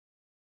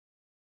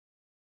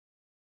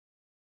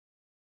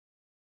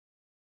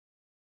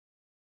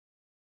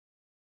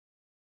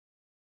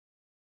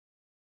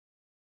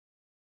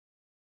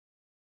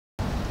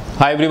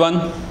Hi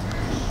everyone,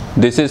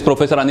 this is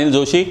Professor Anil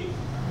Joshi.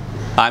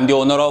 I am the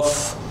owner of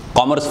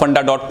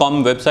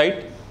commercefunda.com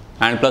website,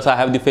 and plus I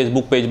have the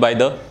Facebook page by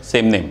the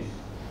same name.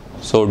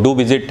 So do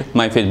visit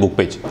my Facebook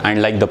page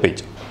and like the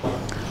page.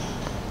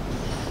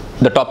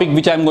 The topic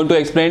which I am going to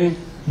explain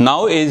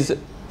now is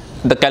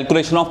the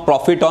calculation of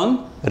profit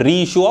on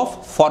reissue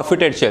of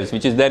forfeited shares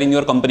which is there in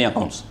your company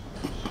accounts.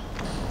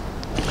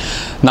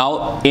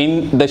 Now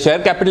in the share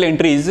capital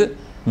entries,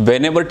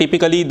 whenever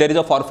typically there is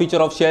a forfeiture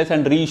of shares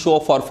and reissue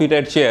of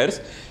forfeited shares,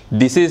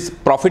 this is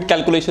profit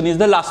calculation is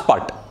the last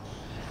part,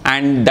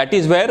 and that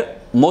is where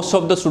most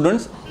of the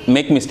students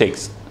make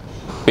mistakes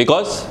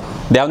because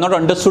they have not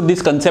understood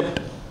this concept,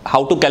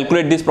 how to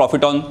calculate this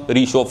profit on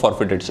reissue of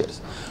forfeited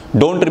shares.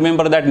 Don't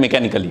remember that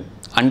mechanically.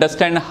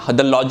 Understand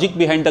the logic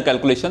behind the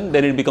calculation,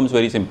 then it becomes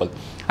very simple.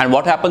 And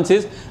what happens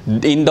is,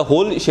 in the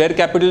whole share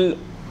capital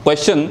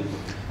question,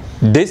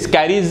 this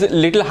carries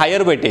little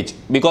higher weightage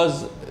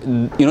because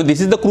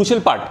this is the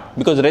crucial part,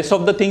 because rest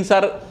of the things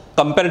are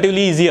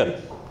comparatively easier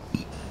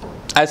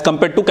as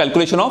compared to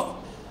calculation of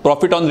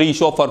profit on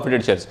reissue of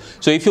forfeited shares.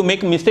 So if you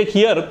make mistake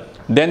here,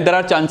 then there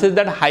are chances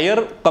that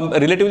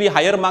relatively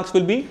higher marks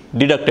will be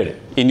deducted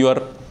in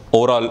your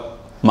overall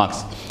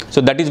marks.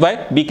 So that is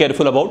why be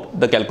careful about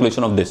the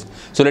calculation of this.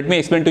 So let me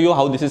explain to you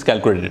how this is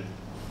calculated.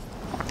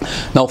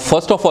 Now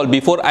first of all,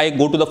 before I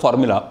go to the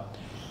formula,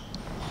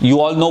 you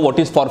all know what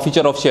is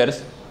forfeiture of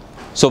shares.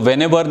 So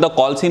whenever the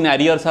calls in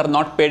arrears are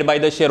not paid by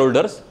the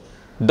shareholders,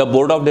 the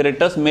board of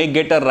directors may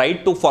get a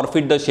right to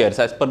forfeit the shares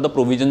as per the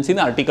provisions in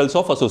articles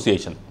of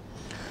association.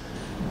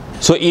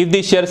 So if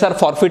these shares are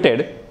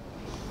forfeited,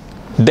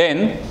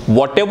 then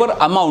whatever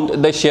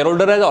amount the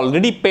shareholder has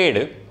already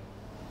paid,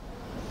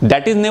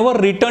 that is never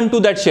returned to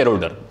that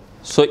shareholder.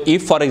 So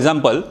if, for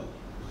example,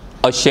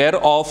 a share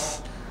of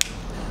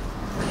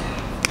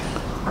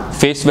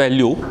face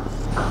value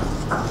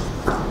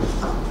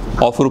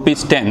of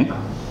rupees 10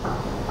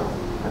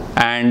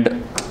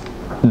 and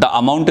the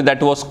amount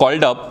that was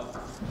called up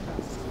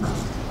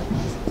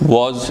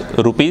was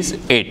rupees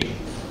 8,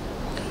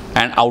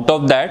 and out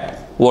of that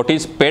what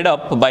is paid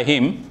up by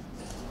him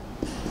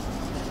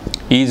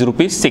is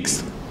rupees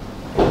 6.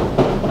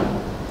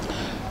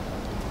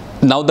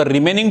 Now the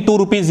remaining 2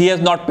 rupees he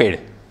has not paid,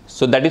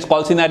 so that is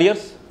calls in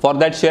arrears for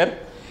that share.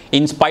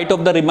 In spite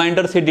of the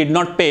reminders he did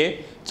not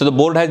pay, so the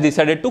board has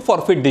decided to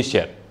forfeit this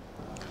share.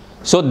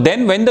 So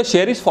then when the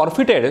share is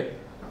forfeited,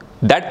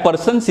 that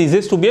person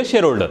ceases to be a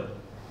shareholder.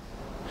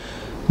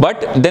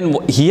 But then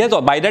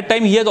by that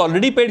time he has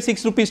already paid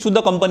 6 rupees to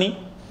the company.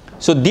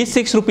 So these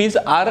 6 rupees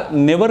are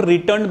never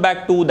returned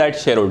back to that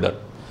shareholder.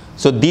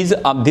 So this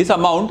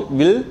amount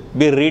will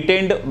be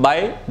retained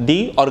by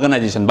the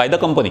organization, by the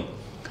company.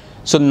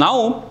 So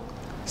now,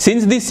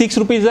 since these 6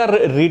 rupees are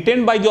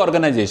retained by the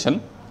organization,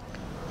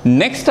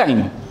 next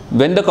time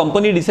when the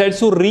company decides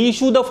to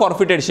reissue the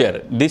forfeited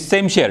share, this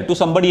same share to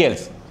somebody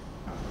else,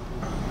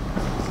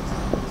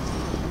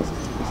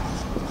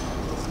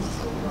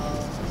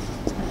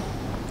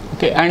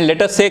 okay, and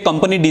let us say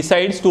company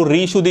decides to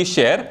reissue this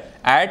share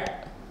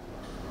at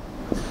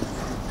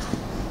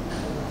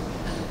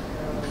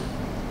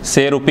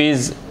say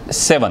rupees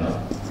 7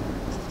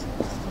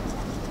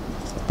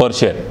 per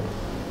share.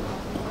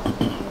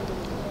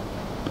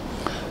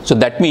 So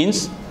that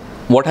means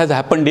what has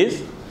happened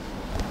is,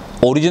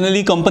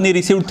 originally company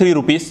received 6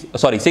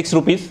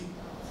 rupees.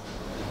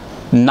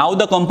 Now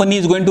the company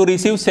is going to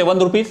receive 7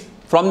 rupees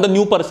from the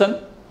new person.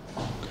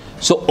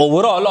 So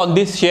overall on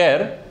this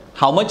share,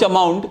 how much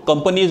amount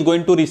company is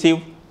going to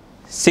receive?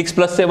 6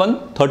 plus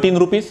 7, 13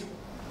 rupees.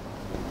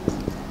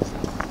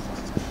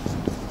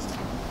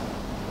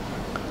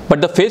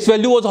 But the face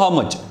value was how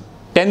much?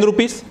 10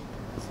 rupees.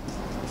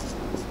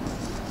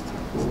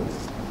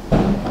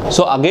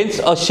 So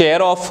against a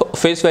share of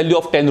face value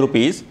of 10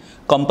 rupees,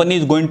 company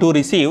is going to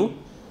receive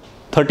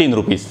 13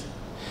 rupees.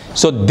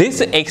 So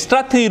this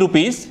extra 3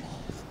 rupees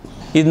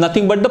is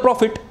nothing but the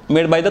profit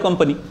made by the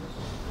company.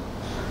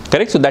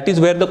 Correct? So that is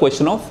where the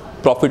question of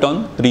profit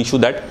on reissue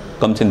that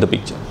comes in the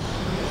picture.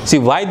 See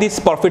why this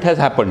profit has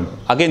happened.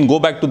 Again, go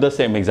back to the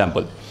same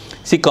example.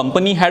 See,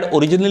 company had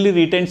originally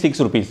retained 6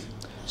 rupees.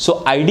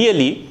 So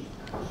ideally,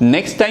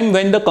 next time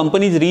when the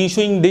company is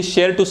reissuing this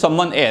share to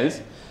someone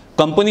else,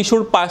 company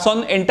should pass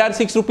on entire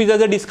 6 rupees as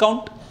a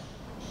discount,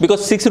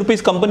 because 6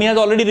 rupees company has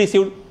already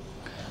received.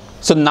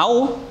 So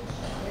now,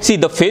 see,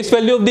 the face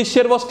value of this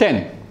share was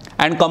 10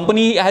 and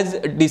company has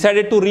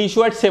decided to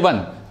reissue at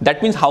 7.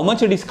 That means how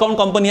much a discount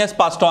company has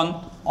passed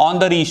on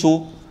the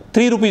reissue?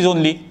 3 rupees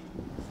only.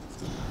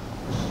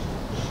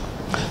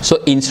 So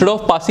instead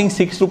of passing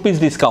 6 rupees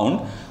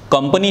discount,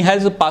 company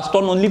has passed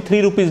on only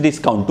 3 rupees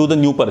discount to the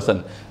new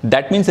person.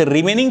 That means the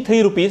remaining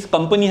 3 rupees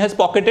company has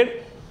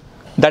pocketed.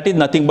 That is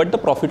nothing but the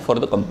profit for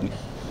the company.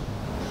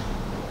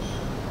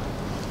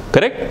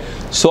 Correct?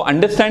 So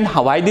understand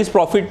why this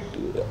profit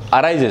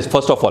arises,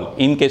 first of all,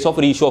 in case of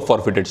reissue of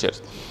forfeited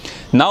shares.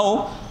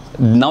 Now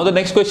the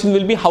next question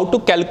will be how to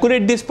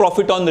calculate this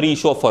profit on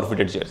reissue of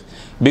forfeited shares.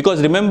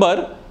 Because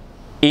remember,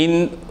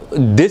 in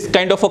this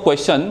kind of a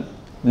question,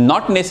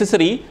 not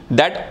necessary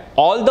that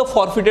all the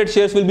forfeited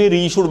shares will be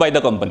reissued by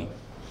the company.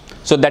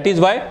 So that is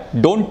why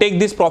don't take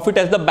this profit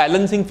as the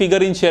balancing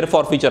figure in share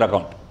forfeiture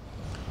account.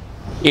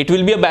 It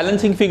will be a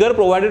balancing figure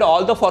provided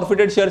all the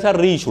forfeited shares are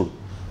reissued.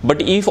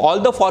 But if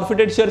all the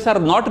forfeited shares are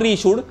not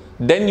reissued,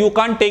 then you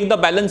can't take the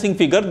balancing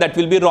figure. That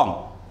will be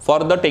wrong for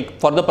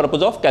the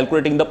purpose of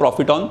calculating the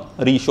profit on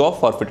reissue of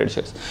forfeited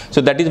shares. So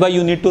that is why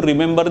you need to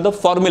remember the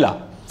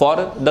formula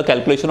for the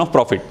calculation of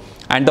profit,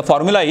 and the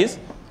formula is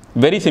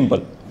very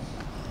simple.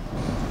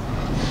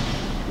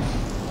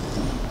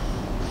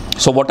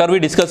 So what are we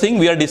discussing?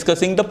 We are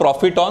discussing the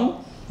profit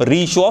on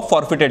reissue of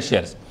forfeited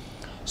shares.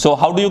 So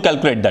how do you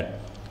calculate that?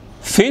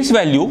 Face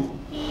value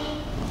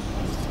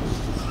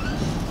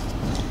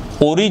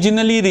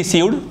originally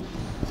received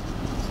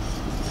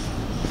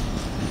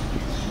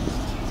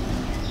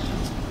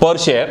per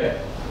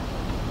share,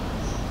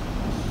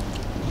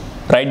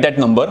 write that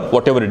number,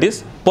 whatever it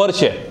is, per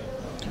share,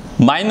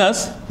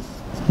 minus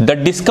the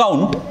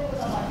discount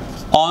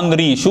on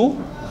reissue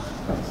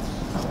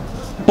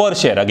per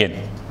share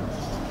again.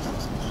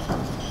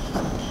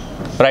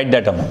 Write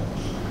that amount.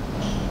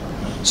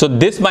 So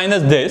this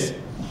minus this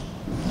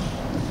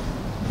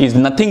is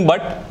nothing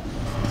but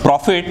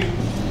profit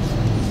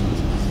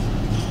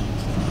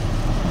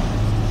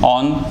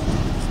on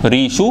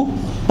reissue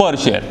per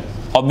share.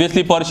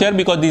 Obviously per share,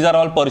 because these are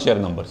all per share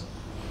numbers.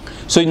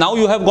 So now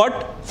you have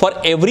got for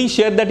every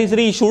share that is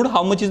reissued,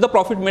 how much is the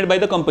profit made by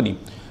the company.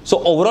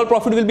 So overall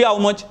profit will be how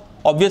much?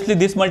 Obviously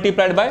this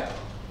multiplied by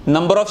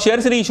number of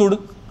shares reissued.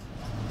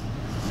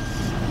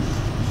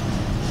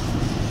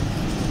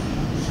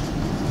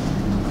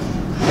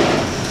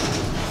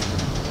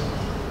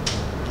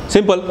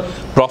 Simple.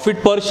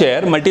 Profit per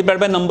share multiplied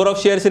by number of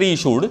shares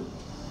reissued,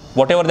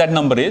 whatever that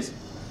number is,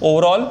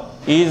 overall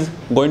is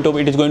going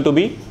to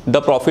be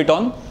the profit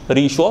on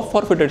reissue of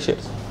forfeited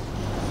shares.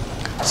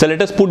 So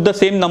let us put the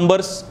same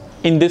numbers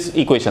in this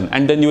equation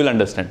and then you will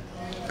understand.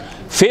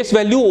 Face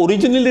value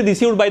originally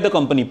received by the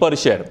company per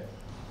share,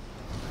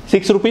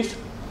 6 rupees.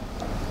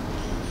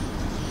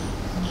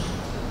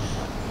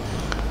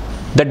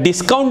 The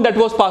discount that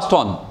was passed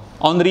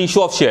on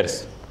reissue of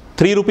shares,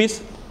 3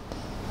 rupees.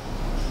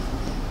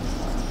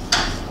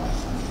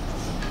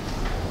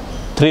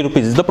 3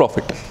 rupees is the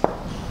profit.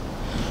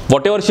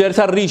 Whatever shares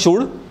are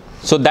reissued,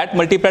 so that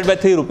multiplied by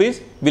 3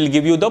 rupees will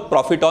give you the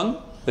profit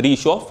on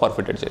reissue of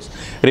forfeited shares.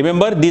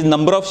 Remember, these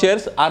number of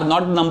shares are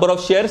not number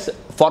of shares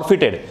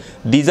forfeited.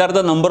 These are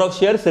the number of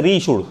shares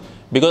reissued.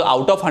 Because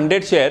out of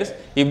 100 shares,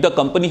 if the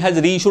company has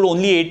reissued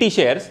only 80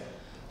 shares,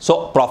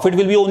 so profit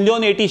will be only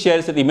on 80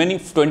 shares. Remaining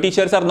 20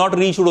 shares are not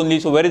reissued only.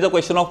 So where is the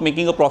question of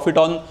making a profit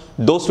on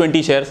those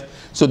 20 shares?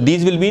 So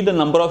these will be the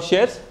number of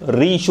shares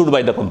reissued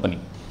by the company.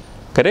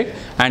 Correct?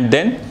 And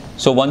then,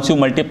 so once you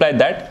multiply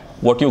that,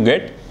 what you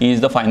get is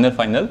the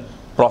final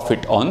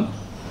profit on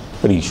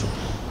reissue.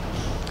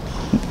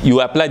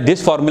 You apply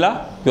this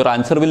formula, your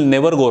answer will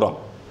never go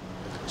wrong.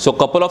 So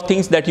couple of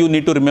things that you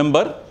need to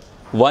remember.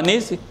 One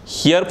is,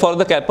 here for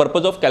the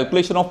purpose of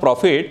calculation of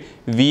profit,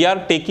 we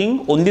are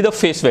taking only the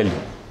face value.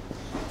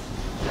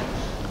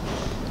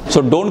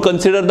 So don't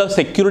consider the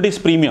securities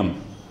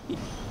premium,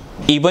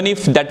 even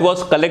if that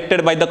was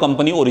collected by the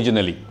company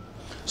originally.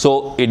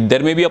 So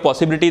there may be a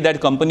possibility that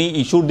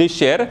company issued this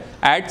share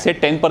at say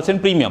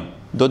 10% premium,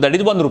 though that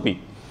is 1 rupee,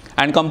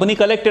 and company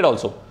collected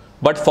also.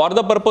 But for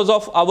the purpose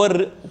of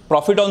our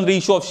profit on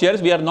reissue of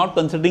shares, we are not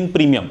considering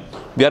premium.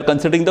 We are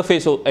considering the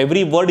face. So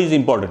every word is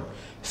important.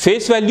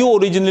 Face value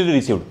originally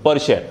received per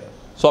share.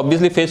 So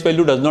obviously face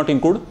value does not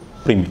include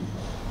premium.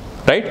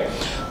 Right?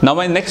 Now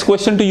my next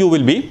question to you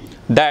will be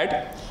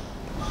that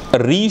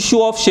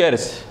reissue of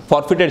shares,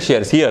 forfeited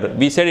shares, here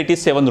we said it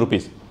is 7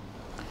 rupees.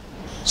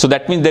 So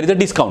that means there is a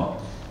discount.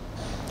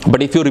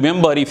 But if you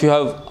remember, if you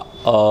have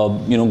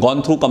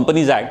gone through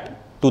Companies Act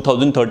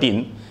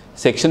 2013,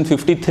 section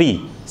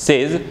 53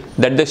 says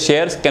that the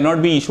shares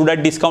cannot be issued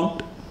at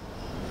discount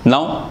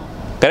now,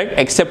 correct,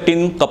 except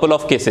in couple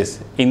of cases,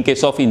 in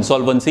case of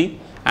insolvency,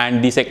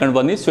 and the second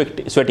one is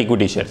sweat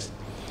equity shares.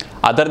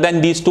 Other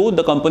than these two,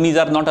 the companies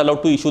are not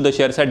allowed to issue the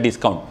shares at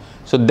discount.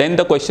 So then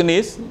the question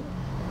is,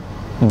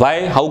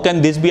 why, how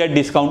can this be at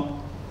discount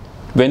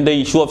when the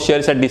issue of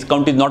shares at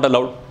discount is not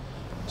allowed?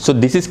 So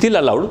this is still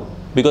allowed,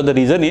 because the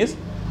reason is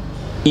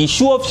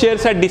issue of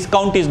shares at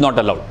discount is not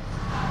allowed.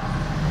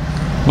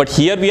 But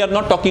here we are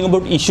not talking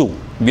about issue,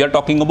 we are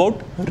talking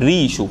about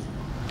reissue.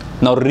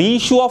 Now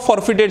reissue of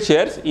forfeited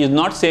shares is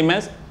not same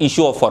as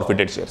issue of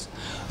forfeited shares.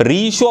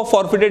 Reissue of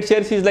forfeited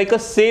shares is like a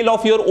sale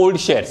of your old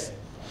shares,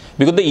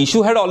 because the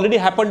issue had already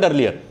happened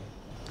earlier.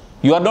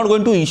 You are not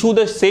going to issue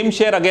the same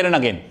share again and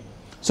again.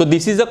 So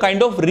this is a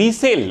kind of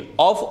resale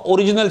of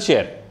original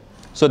share.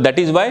 So that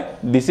is why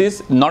this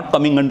is not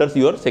coming under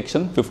your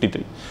section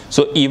 53.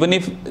 So even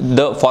if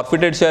the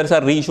forfeited shares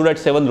are reissued at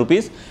 7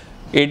 rupees,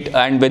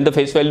 and when the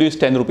face value is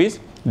 10 rupees,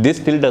 this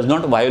still does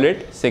not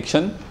violate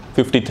section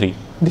 53.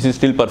 This is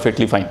still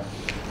perfectly fine.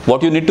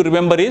 What you need to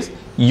remember is,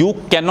 you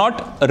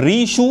cannot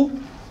reissue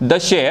the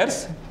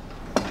shares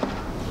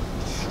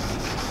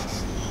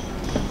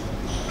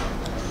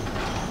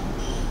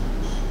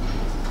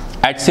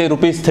at say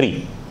rupees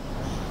 3.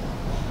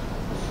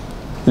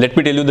 Let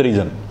me tell you the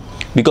reason.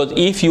 Because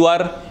if you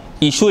are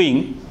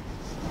reissuing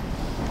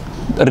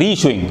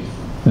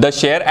the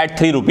share at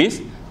 3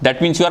 rupees,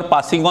 that means you are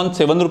passing on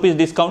 7 rupees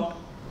discount.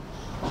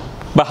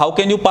 But how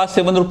can you pass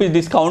 7 rupees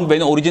discount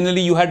when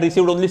originally you had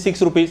received only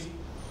 6 rupees?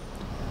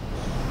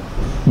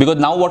 Because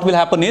now what will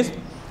happen is,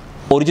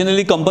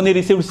 originally company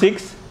received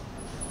 6,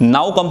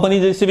 now company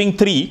is receiving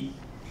 3.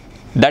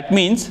 That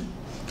means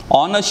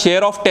on a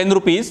share of 10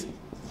 rupees,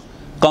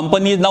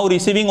 company is now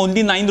receiving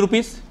only 9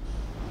 rupees.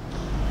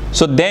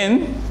 So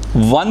then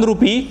 1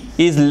 rupee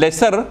is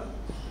lesser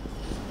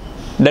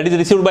that is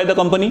received by the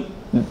company.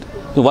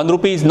 1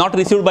 rupee is not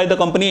received by the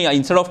company.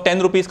 Instead of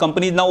 10 rupees,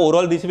 company is now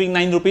overall receiving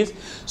 9 rupees.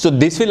 So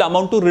this will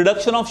amount to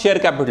reduction of share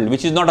capital,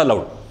 which is not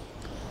allowed.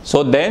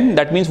 So then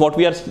that means what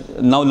we are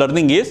now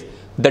learning is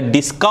the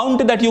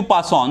discount that you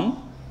pass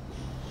on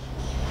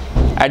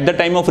at the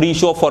time of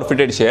reissue of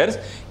forfeited shares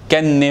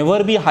can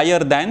never be higher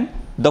than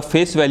the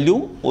face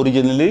value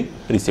originally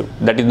received.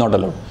 That is not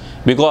allowed.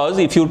 Because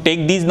if you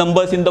take these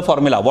numbers in the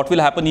formula, what will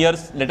happen here?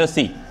 Let us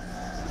see.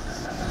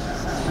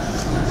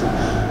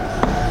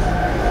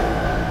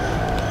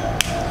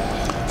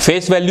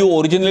 Face value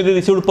originally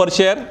received per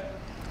share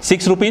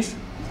 6 rupees.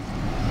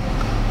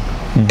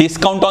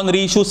 Discount on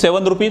reissue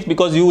 7 rupees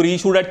because you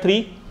reissued at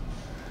 3.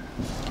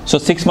 So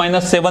 6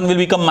 minus 7 will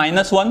become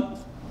minus 1,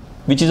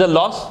 which is a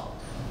loss.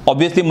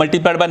 Obviously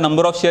multiplied by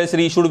number of shares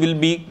reissued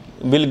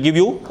will give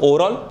you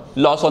overall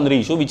loss on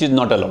reissue, which is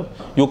not allowed.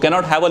 You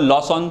cannot have a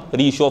loss on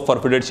reissue of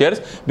forfeited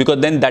shares because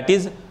then that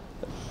is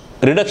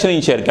reduction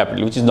in share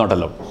capital, which is not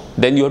allowed.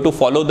 Then you have to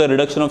follow the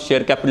reduction of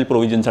share capital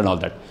provisions and all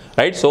that,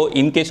 right? So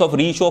in case of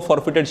reissue of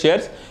forfeited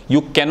shares,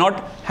 you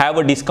cannot have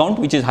a discount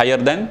which is higher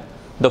than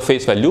the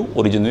face value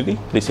originally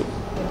received,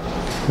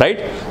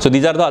 right? So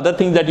these are the other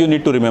things that you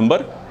need to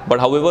remember. But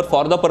however,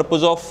 for the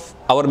purpose of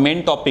our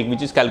main topic,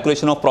 which is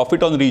calculation of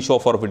profit on reissue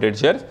of forfeited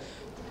shares,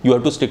 you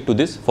have to stick to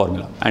this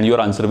formula and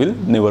your answer will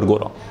never go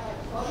wrong.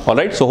 All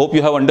right. So hope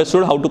you have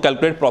understood how to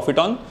calculate profit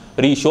on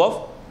reissue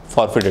of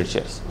forfeited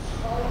shares.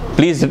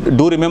 Please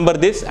do remember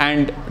this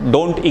and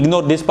don't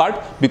ignore this part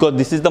because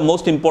this is the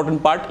most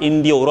important part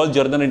in the overall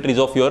journal entries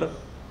of your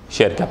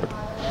share capital.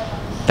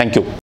 Thank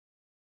you.